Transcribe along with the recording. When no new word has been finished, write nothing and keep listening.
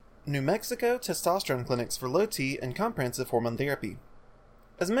New Mexico testosterone clinics for low T and comprehensive hormone therapy.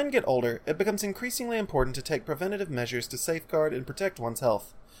 As men get older, it becomes increasingly important to take preventative measures to safeguard and protect one's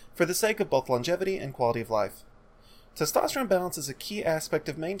health, for the sake of both longevity and quality of life. Testosterone balance is a key aspect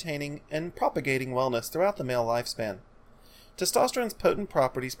of maintaining and propagating wellness throughout the male lifespan. Testosterone's potent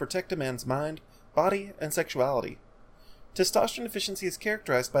properties protect a man's mind, body, and sexuality. Testosterone deficiency is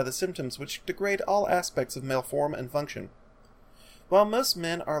characterized by the symptoms which degrade all aspects of male form and function. While most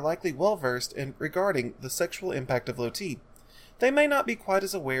men are likely well-versed in regarding the sexual impact of low T, they may not be quite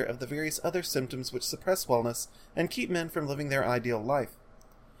as aware of the various other symptoms which suppress wellness and keep men from living their ideal life.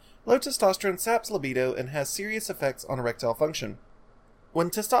 Low testosterone saps libido and has serious effects on erectile function. When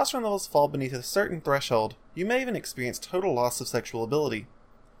testosterone levels fall beneath a certain threshold, you may even experience total loss of sexual ability.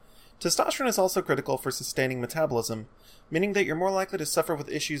 Testosterone is also critical for sustaining metabolism, meaning that you're more likely to suffer with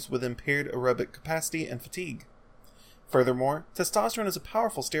issues with impaired aerobic capacity and fatigue. Furthermore, testosterone is a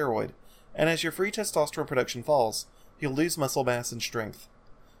powerful steroid, and as your free testosterone production falls, you'll lose muscle mass and strength.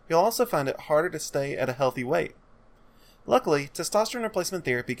 You'll also find it harder to stay at a healthy weight. Luckily, testosterone replacement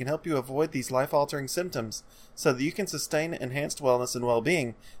therapy can help you avoid these life-altering symptoms so that you can sustain enhanced wellness and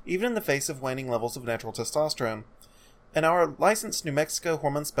well-being even in the face of waning levels of natural testosterone. And our licensed New Mexico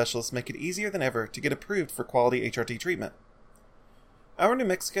hormone specialists make it easier than ever to get approved for quality HRT treatment. Our New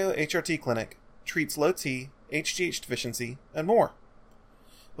Mexico HRT clinic treats low T, HGH deficiency, and more.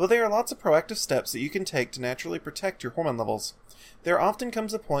 Though there are lots of proactive steps that you can take to naturally protect your hormone levels, there often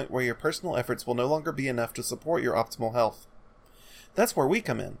comes a point where your personal efforts will no longer be enough to support your optimal health. That's where we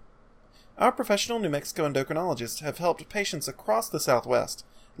come in. Our professional New Mexico endocrinologists have helped patients across the Southwest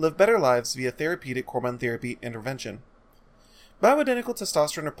live better lives via therapeutic hormone therapy intervention. Bioidentical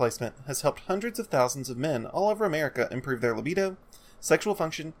testosterone replacement has helped hundreds of thousands of men all over America improve their libido, sexual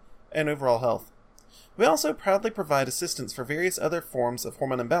function, and overall health. We also proudly provide assistance for various other forms of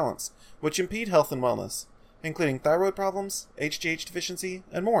hormone imbalance, which impede health and wellness, including thyroid problems, HGH deficiency,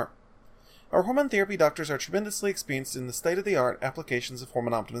 and more. Our hormone therapy doctors are tremendously experienced in the state-of-the-art applications of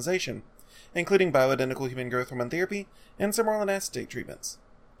hormone optimization, including bioidentical human growth hormone therapy and sermorelin acetate treatments.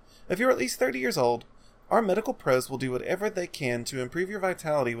 If you're at least 30 years old, our medical pros will do whatever they can to improve your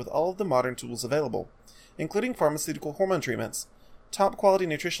vitality with all of the modern tools available, including pharmaceutical hormone treatments, top-quality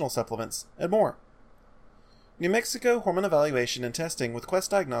nutritional supplements, and more. New Mexico hormone evaluation and testing with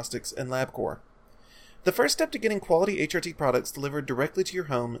Quest Diagnostics and LabCorp. The first step to getting quality HRT products delivered directly to your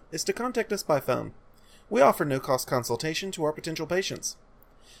home is to contact us by phone. We offer no-cost consultation to our potential patients.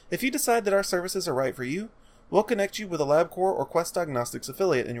 If you decide that our services are right for you, we'll connect you with a LabCorp or Quest Diagnostics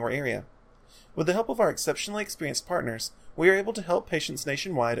affiliate in your area. With the help of our exceptionally experienced partners, we are able to help patients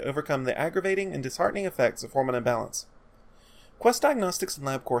nationwide overcome the aggravating and disheartening effects of hormone imbalance. Quest Diagnostics and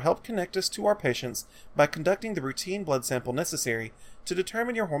LabCorp help connect us to our patients by conducting the routine blood sample necessary to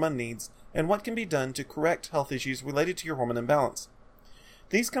determine your hormone needs and what can be done to correct health issues related to your hormone imbalance.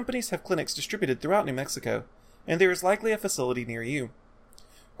 These companies have clinics distributed throughout New Mexico, and there is likely a facility near you.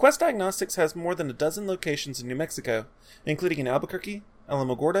 Quest Diagnostics has more than a dozen locations in New Mexico, including in Albuquerque,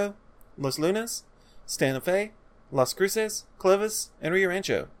 Alamogordo, Los Lunas, Santa Fe, Las Cruces, Clovis, and Rio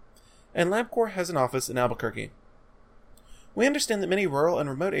Rancho, and LabCorp has an office in Albuquerque. We understand that many rural and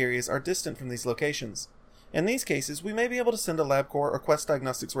remote areas are distant from these locations. In these cases, we may be able to send a LabCorp or Quest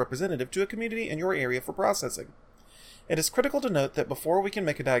Diagnostics representative to a community in your area for processing. It is critical to note that before we can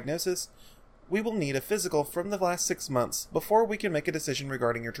make a diagnosis, we will need a physical from the last 6 months before we can make a decision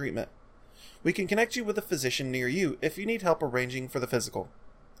regarding your treatment. We can connect you with a physician near you if you need help arranging for the physical.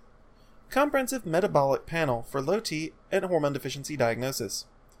 Comprehensive metabolic panel for low T and hormone deficiency diagnosis.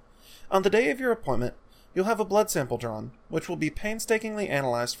 On the day of your appointment, you'll have a blood sample drawn, which will be painstakingly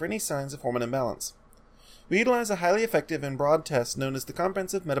analyzed for any signs of hormone imbalance. We utilize a highly effective and broad test known as the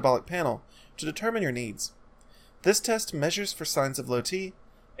Comprehensive Metabolic Panel to determine your needs. This test measures for signs of low T,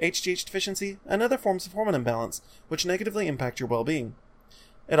 HGH deficiency, and other forms of hormone imbalance which negatively impact your well-being.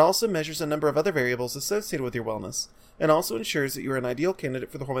 It also measures a number of other variables associated with your wellness, and also ensures that you are an ideal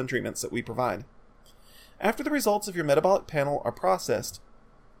candidate for the hormone treatments that we provide. After the results of your metabolic panel are processed,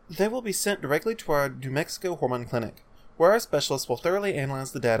 they will be sent directly to our New Mexico Hormone Clinic, where our specialists will thoroughly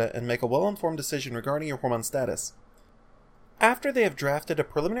analyze the data and make a well-informed decision regarding your hormone status. After they have drafted a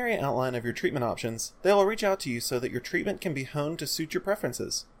preliminary outline of your treatment options, they will reach out to you so that your treatment can be honed to suit your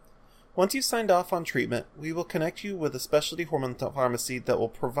preferences. Once you've signed off on treatment, we will connect you with a specialty hormone pharmacy that will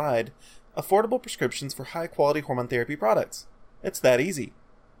provide affordable prescriptions for high-quality hormone therapy products. It's that easy.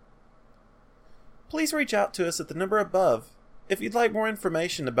 Please reach out to us at the number above if you'd like more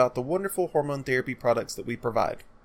information about the wonderful hormone therapy products that we provide.